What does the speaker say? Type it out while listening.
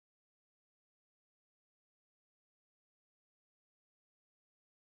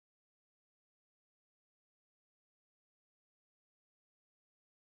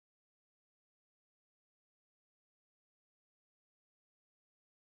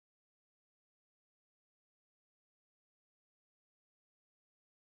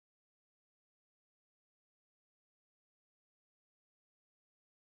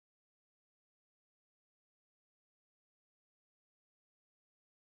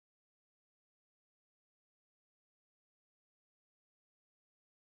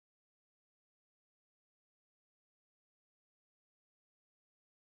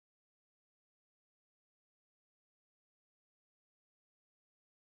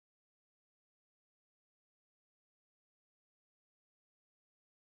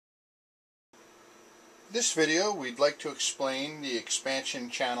This video we'd like to explain the expansion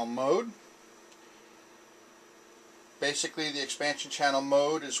channel mode. Basically, the expansion channel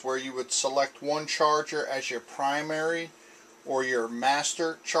mode is where you would select one charger as your primary or your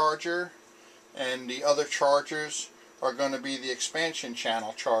master charger, and the other chargers are going to be the expansion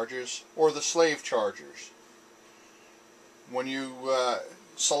channel chargers or the slave chargers. When you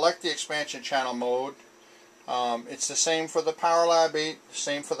select the expansion channel mode, it's the same for the PowerLab 8,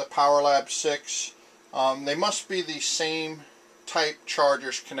 same for the PowerLab 6. They must be the same type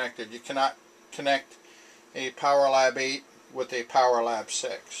chargers connected. You cannot connect a PowerLab 8 with a PowerLab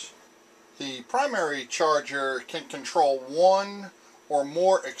 6. The primary charger can control one or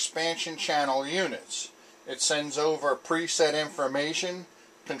more expansion channel units. It sends over preset information,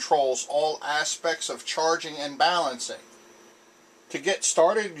 controls all aspects of charging and balancing. To get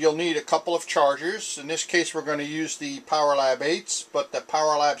started, you'll need a couple of chargers. In this case, we're going to use the PowerLab 8s, but the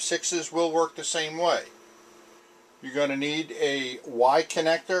PowerLab 6s will work the same way. You're going to need a Y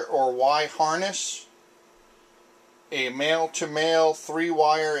connector or Y harness, a male-to-male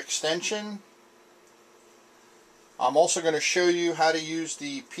 3-wire extension. I'm also going to show you how to use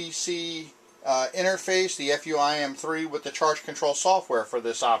the PC interface, the FUIM3, with the charge control software for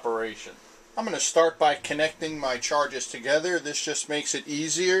this operation. I'm going to start by connecting my charges together. This just makes it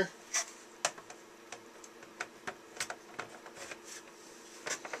easier.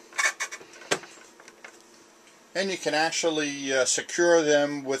 And you can actually secure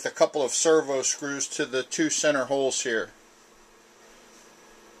them with a couple of servo screws to the two center holes here.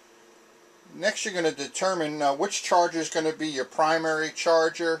 Next, you're going to determine which charger is going to be your primary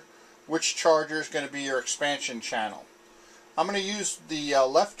charger, which charger is going to be your expansion channel. I'm going to use the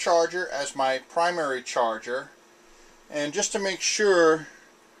left charger as my primary charger, and just to make sure,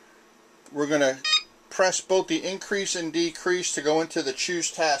 we're going to press both the increase and decrease to go into the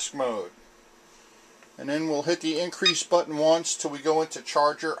choose task mode. And then we'll hit the increase button once till we go into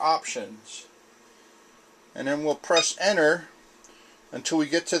charger options. And then we'll press enter until we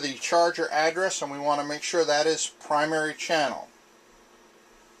get to the charger address, and we want to make sure that is primary channel.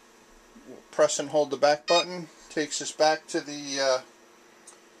 We'll press and hold the back button. Takes us back to the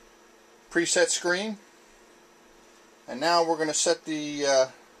preset screen. And now we're going to set the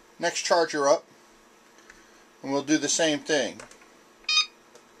next charger up, and we'll do the same thing.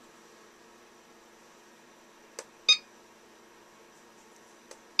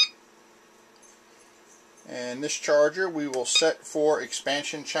 And this charger we will set for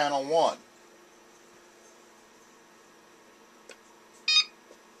expansion channel 1.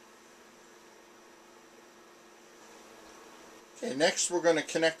 Okay, next we're going to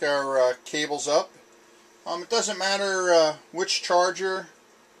connect our cables up. It doesn't matter which charger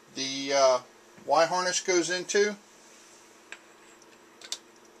the Y harness goes into.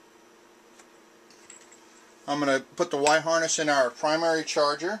 I'm going to put the Y harness in our primary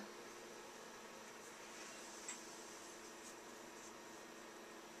charger.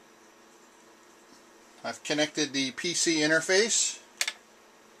 I've connected the PC interface.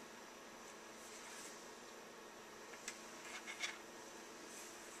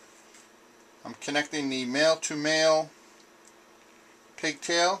 I'm connecting the male-to-male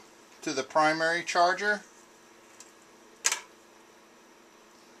pigtail to the primary charger.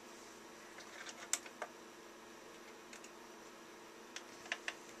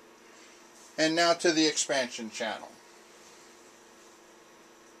 And now to the expansion channel.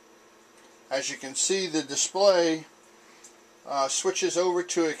 As you can see, the display switches over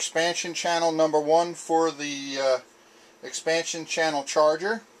to expansion channel number 1 for the expansion channel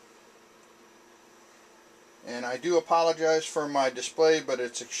charger. And I do apologize for my display, but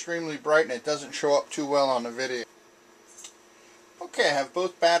it's extremely bright and it doesn't show up too well on the video. Okay, I have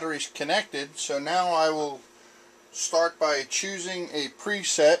both batteries connected, so now I will start by choosing a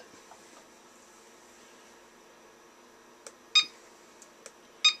preset.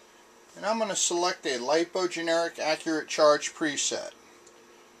 And I'm going to select a LiPo generic accurate charge preset.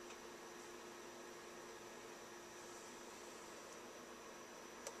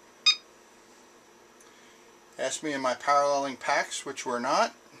 Asked me in my paralleling packs, which we're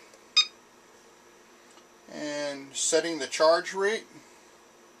not. And setting the charge rate,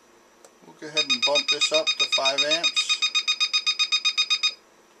 we'll go ahead and bump this up to 5 amps.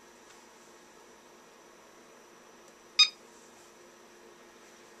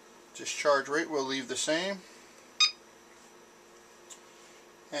 Discharge rate will leave the same.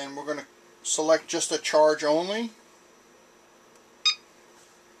 And we're going to select just a charge only.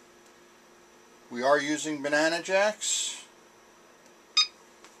 We are using banana jacks.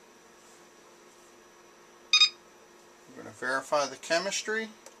 We're going to verify the chemistry.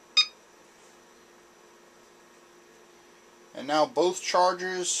 And now both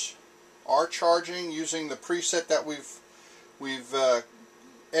chargers are charging using the preset that we've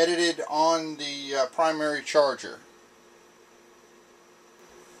edited on the primary charger.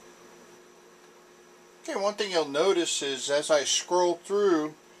 Okay, one thing you'll notice is as I scroll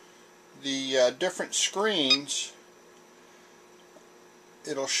through the different screens,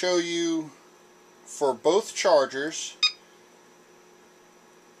 it'll show you for both chargers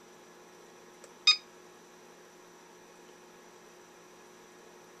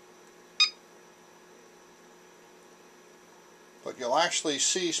but you'll actually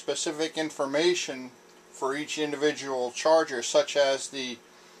see specific information for each individual charger, such as the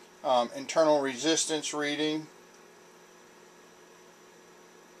internal resistance reading,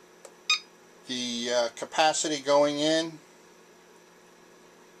 the capacity going in,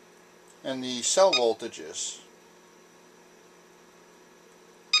 and the cell voltages.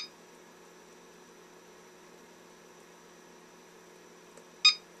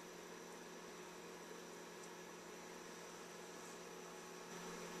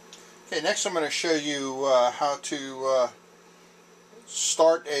 Okay, next I'm going to show you how to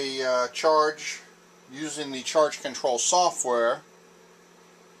start a charge using the charge control software,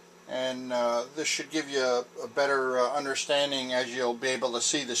 and this should give you a better understanding as you'll be able to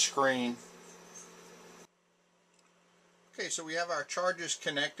see the screen. Okay, so we have our chargers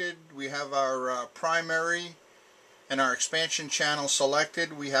connected, we have our primary and our expansion channel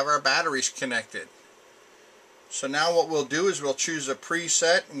selected, we have our batteries connected. So now what we'll do is we'll choose a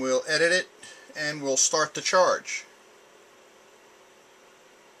preset and we'll edit it and we'll start the charge.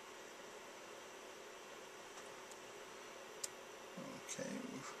 Okay.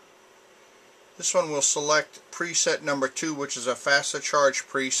 This one will select preset number 2, which is a faster charge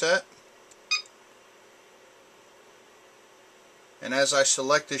preset. And as I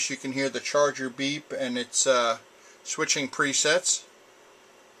select this, you can hear the charger beep and it's switching presets.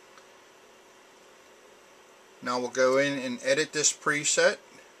 Now we'll go in and edit this preset.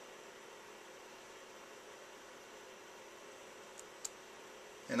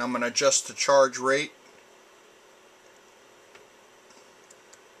 And I'm going to adjust the charge rate.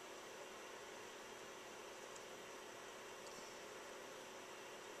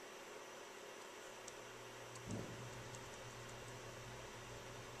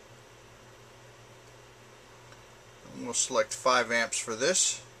 And we'll select 5 amps for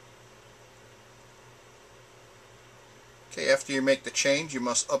this. Okay, after you make the change, you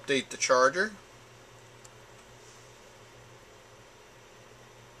must update the charger.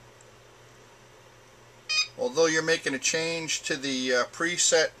 Although you're making a change to the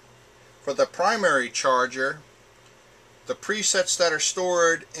preset for the primary charger, the presets that are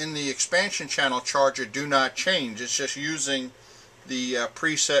stored in the expansion channel charger do not change. It's just using the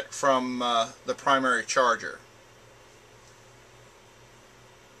preset from the primary charger.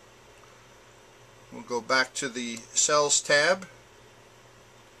 We'll go back to the cells tab.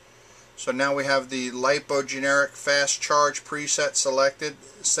 So now we have the LiPo generic fast charge preset selected,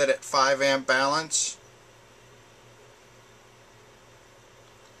 set at 5 amp balance.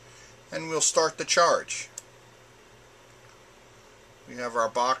 And we'll start the charge. We have our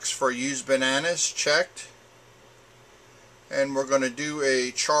box for used bananas checked. And we're going to do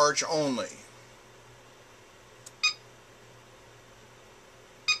a charge only.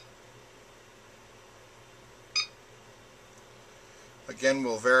 Again,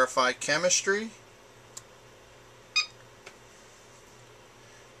 we'll verify chemistry.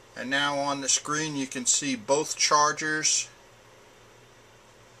 And now on the screen you can see both chargers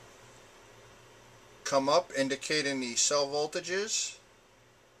come up indicating the cell voltages.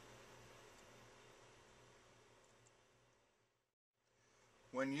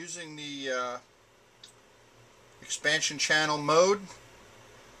 When using the expansion channel mode,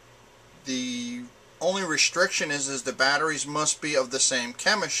 the only restriction is the batteries must be of the same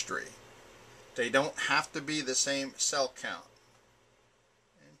chemistry. They don't have to be the same cell count.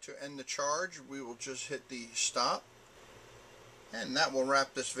 And to end the charge, we will just hit the stop. And that will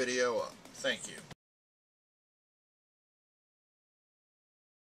wrap this video up. Thank you.